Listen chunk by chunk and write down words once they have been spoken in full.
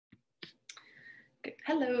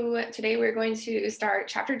Hello, today we're going to start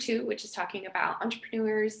chapter 2, which is talking about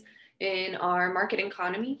entrepreneurs in our market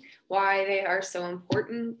economy, why they are so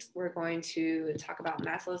important. We're going to talk about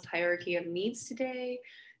Maslow's hierarchy of needs today,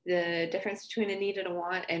 the difference between a need and a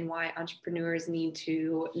want, and why entrepreneurs need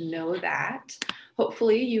to know that.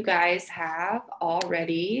 Hopefully you guys have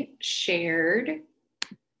already shared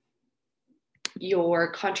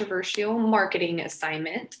your controversial marketing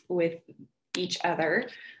assignment with each other.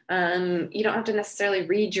 You don't have to necessarily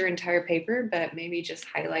read your entire paper, but maybe just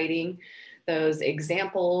highlighting those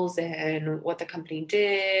examples and what the company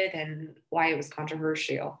did and why it was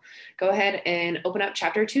controversial. Go ahead and open up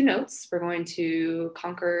chapter 2 notes. We're going to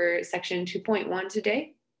conquer section 2.1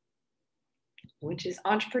 today, which is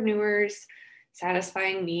entrepreneurs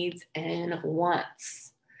satisfying needs and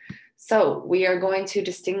wants. So we are going to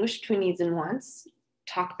distinguish between needs and wants,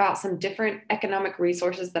 talk about some different economic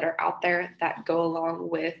resources that are out there that go along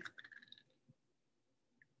with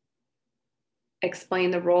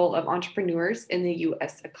explain the role of entrepreneurs in the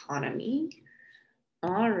US economy.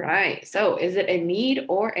 All right, so is it a need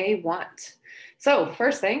or a want? So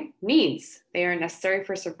first thing, needs. They are necessary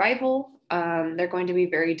for survival. They're going to be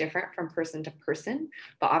very different from person to person,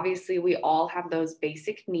 but obviously we all have those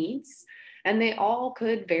basic needs and they all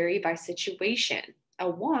could vary by situation. A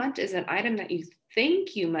want is an item that you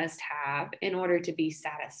think you must have in order to be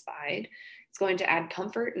satisfied. It's going to add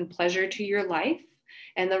comfort and pleasure to your life.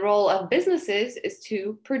 And the role of businesses is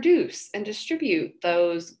to produce and distribute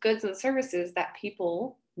those goods and services that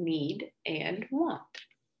people need and want.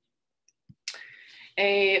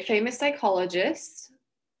 A famous psychologist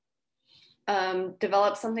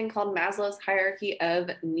developed something called Maslow's hierarchy of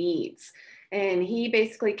needs. And he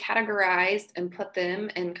basically categorized and put them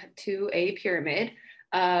into a pyramid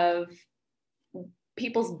of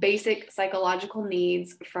people's basic psychological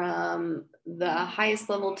needs from the highest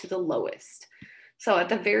level to the lowest. So at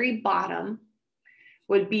the very bottom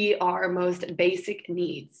would be our most basic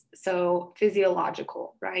needs. So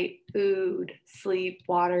physiological, right? Food, sleep,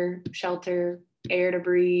 water, shelter, air to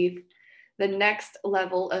breathe. The next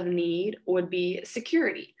level of need would be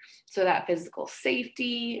security. So that physical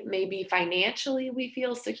safety, maybe financially we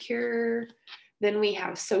feel secure. Then we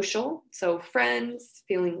have social, so friends,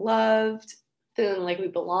 feeling loved, feeling like we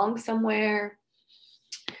belong somewhere.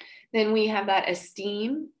 Then we have that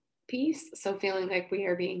esteem piece, so feeling like we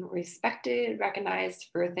are being respected, recognized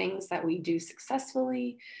for things that we do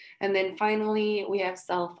successfully. And then finally, we have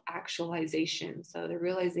self-actualization, so the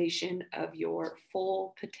realization of your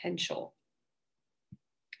full potential.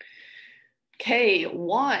 Okay,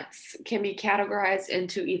 wants can be categorized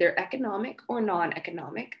into either economic or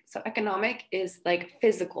non-economic. So economic is like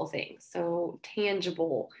physical things, so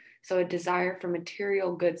tangible, so a desire for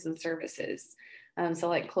material goods and services. So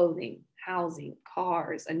like clothing, housing,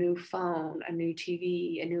 cars, a new phone, a new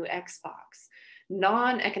TV, a new Xbox.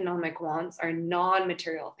 Non-economic wants are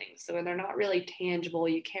non-material things. So they're not really tangible.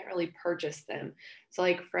 You can't really purchase them. So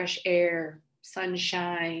like fresh air,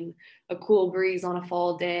 sunshine, a cool breeze on a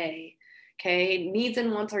fall day. Okay, needs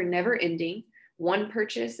and wants are never ending. One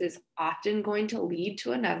purchase is often going to lead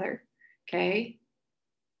to another. Okay,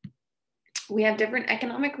 we have different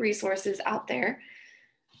economic resources out there,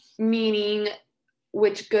 meaning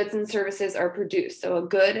which goods and services are produced. So a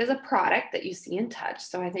good is a product that you see and touch.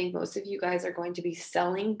 So I think most of you guys are going to be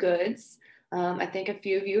selling goods. I think a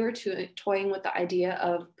few of you are toying with the idea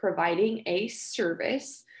of providing a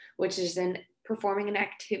service, which is in performing an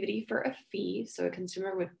activity for a fee. So a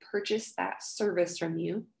consumer would purchase that service from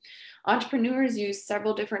you. Entrepreneurs use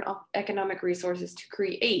several different economic resources to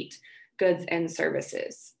create goods and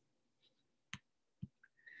services.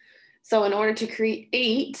 So in order to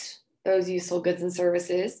create those useful goods and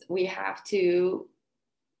services, we have to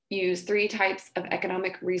use 3 types of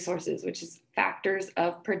economic resources, which is factors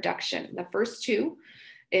of production. The first 2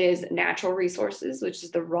 is natural resources, which is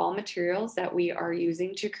the raw materials that we are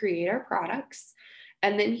using to create our products,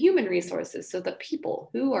 and then human resources, so the people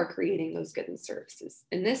who are creating those goods and services.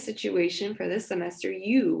 In this situation for this semester,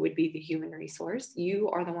 you would be the human resource. You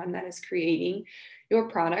are the one that is creating your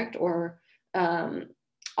product or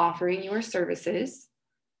offering your services.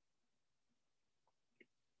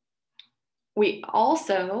 We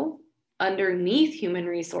also, underneath human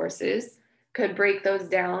resources, could break those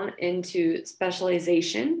down into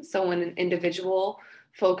specialization. So when an individual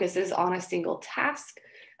focuses on a single task,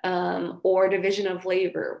 or division of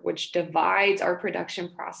labor, which divides our production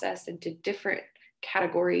process into different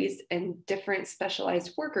categories, and different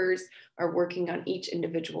specialized workers are working on each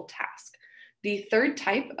individual task. The third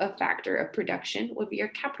type of factor of production would be our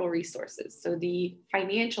capital resources. So the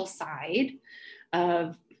financial side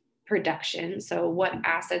of production. So what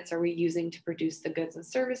assets are we using to produce the goods and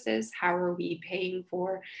services? How are we paying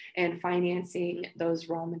for and financing those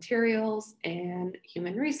raw materials and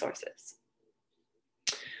human resources?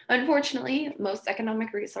 Unfortunately, most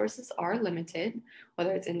economic resources are limited,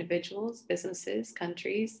 whether it's individuals, businesses,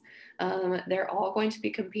 countries. They're all going to be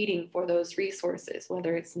competing for those resources,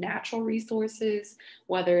 whether it's natural resources,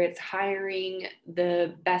 whether it's hiring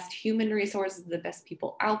the best human resources, the best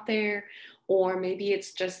people out there, or maybe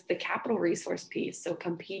it's just the capital resource piece, so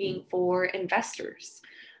competing for investors.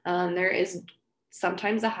 There is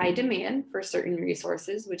sometimes a high demand for certain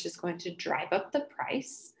resources, which is going to drive up the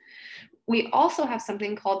price. We also have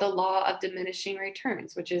something called the law of diminishing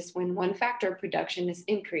returns, which is when one factor of production is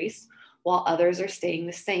increased while others are staying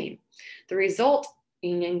the same. The resulting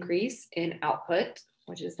increase in output,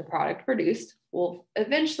 which is the product produced, will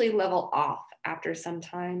eventually level off after some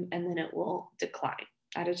time, and then it will decline.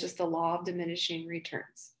 That is just the law of diminishing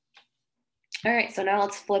returns. All right, so now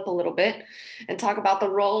let's flip a little bit and talk about the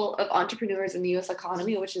role of entrepreneurs in the US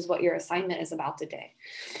economy, which is what your assignment is about today.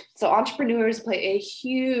 So entrepreneurs play a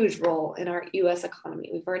huge role in our US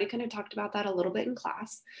economy. We've already kind of talked about that a little bit in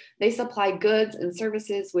class. They supply goods and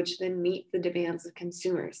services, which then meet the demands of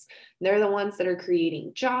consumers. They're the ones that are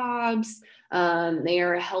creating jobs. They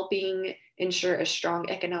are helping ensure a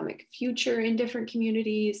strong economic future in different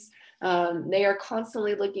communities. They are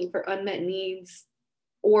constantly looking for unmet needs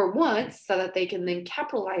or wants so that they can then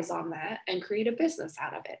capitalize on that and create a business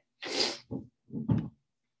out of it.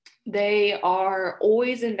 They are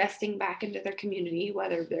always investing back into their community,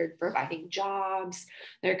 whether they're providing jobs,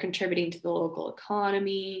 they're contributing to the local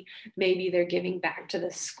economy, maybe they're giving back to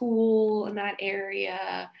the school in that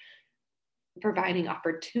area, providing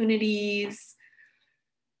opportunities.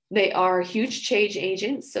 They are huge change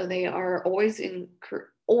agents, so they are always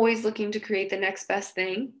looking to create the next best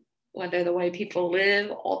thing, whether the way people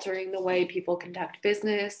live, altering the way people conduct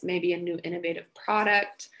business, maybe a new innovative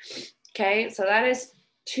product. Okay, so that is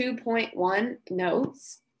 2.1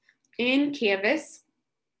 notes. In Canvas,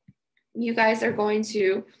 you guys are going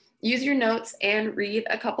to use your notes and read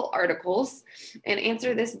a couple articles and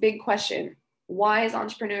answer this big question. Why is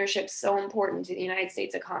entrepreneurship so important to the United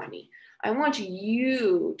States economy? I want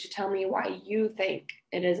you to tell me why you think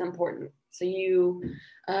it is important. So you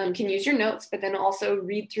can use your notes, but then also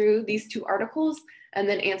read through these two articles and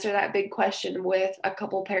then answer that big question with a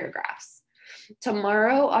couple paragraphs.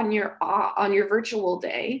 Tomorrow on your virtual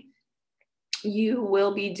day, you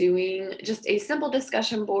will be doing just a simple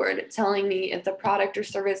discussion board telling me if the product or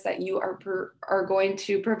service that you are going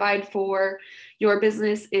to provide for your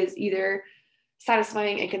business is either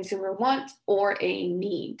satisfying a consumer want or a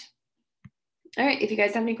need. All right, if you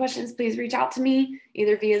guys have any questions, please reach out to me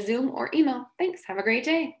either via Zoom or email. Thanks. Have a great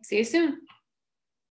day. See you soon.